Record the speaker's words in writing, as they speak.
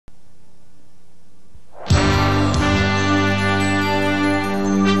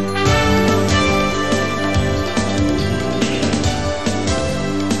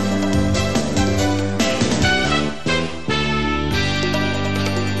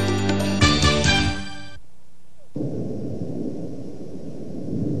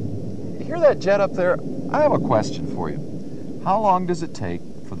that jet up there? I have a question for you. How long does it take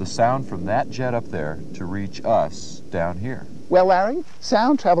for the sound from that jet up there to reach us down here? Well, Larry,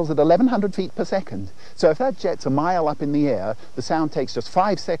 sound travels at 1,100 feet per second. So if that jet's a mile up in the air, the sound takes just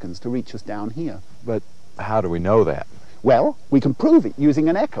 5 seconds to reach us down here. But how do we know that? Well, we can prove it using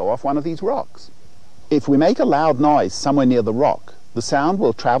an echo off one of these rocks. If we make a loud noise somewhere near the rock, the sound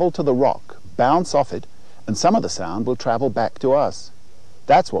will travel to the rock, bounce off it, and some of the sound will travel back to us.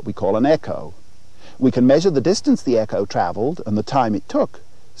 That's what we call an echo. We can measure the distance the echo traveled and the time it took,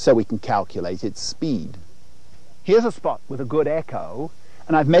 so we can calculate its speed. Here's a spot with a good echo,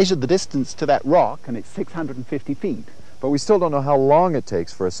 and I've measured the distance to that rock, and it's 650 feet. But we still don't know how long it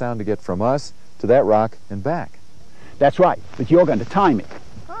takes for a sound to get from us to that rock and back. That's right, but you're going to time it.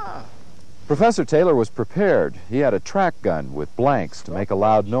 Professor Taylor was prepared. He had a track gun with blanks to make a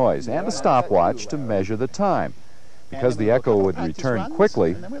loud noise and a stopwatch to measure the time. Because the echo would return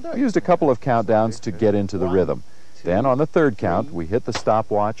quickly, we used a couple of countdowns to get into the rhythm. Then on the third count, we hit the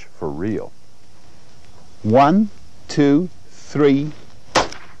stopwatch for real. 1, 2, 3.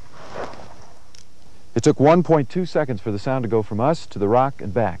 It took 1.2 seconds for the sound to go from us to the rock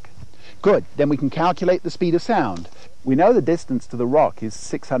and back. Good, then we can calculate the speed of sound. We know the distance to the rock is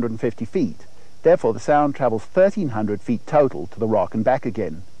 650 feet. Therefore, the sound travels 1,300 feet total to the rock and back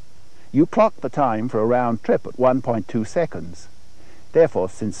again. You clock the time for a round trip at 1.2 seconds. Therefore,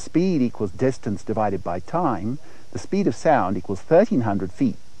 since speed equals distance divided by time, the speed of sound equals 1,300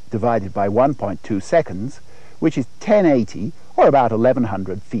 feet divided by 1.2 seconds, which is 1080, or about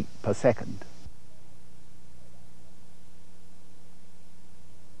 1,100 feet per second.